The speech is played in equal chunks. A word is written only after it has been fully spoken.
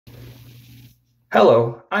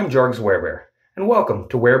Hello, I'm Jorges Werebear, and welcome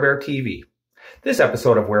to Werebear TV. This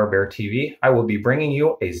episode of Werebear TV, I will be bringing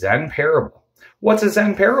you a Zen Parable. What's a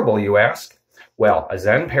Zen Parable, you ask? Well, a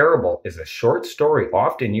Zen Parable is a short story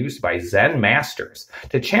often used by Zen masters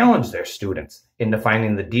to challenge their students into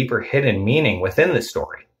finding the deeper hidden meaning within the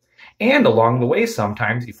story. And along the way,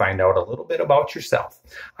 sometimes you find out a little bit about yourself.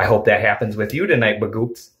 I hope that happens with you tonight,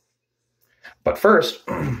 bagoops. But first,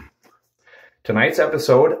 tonight's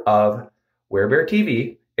episode of Werebear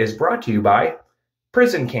TV is brought to you by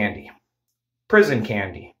Prison Candy. Prison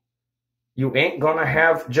Candy. You ain't gonna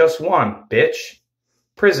have just one, bitch.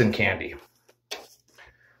 Prison Candy.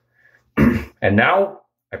 And now,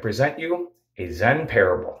 I present you a Zen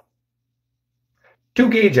Parable. Two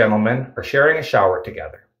gay gentlemen are sharing a shower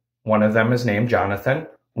together. One of them is named Jonathan,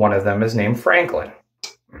 one of them is named Franklin.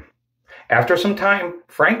 After some time,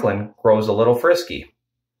 Franklin grows a little frisky.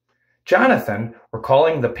 Jonathan,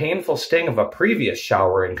 recalling the painful sting of a previous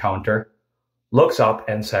shower encounter, looks up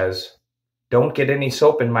and says, "Don't get any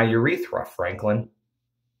soap in my urethra, Franklin."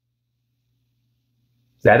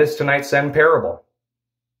 That is tonight's Zen Parable.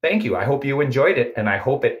 Thank you. I hope you enjoyed it, and I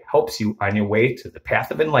hope it helps you on your way to the path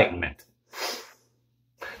of enlightenment.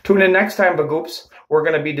 Tune in next time, bagoops. We're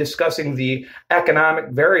going to be discussing the economic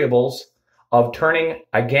variables of turning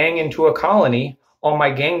a gang into a colony. All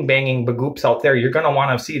my gang-banging bagoops out there, you're going to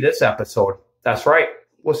want to see this episode. That's right.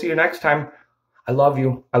 We'll see you next time. I love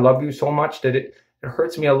you. I love you so much that it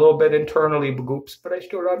hurts me a little bit internally, bagoops, but I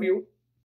still love you.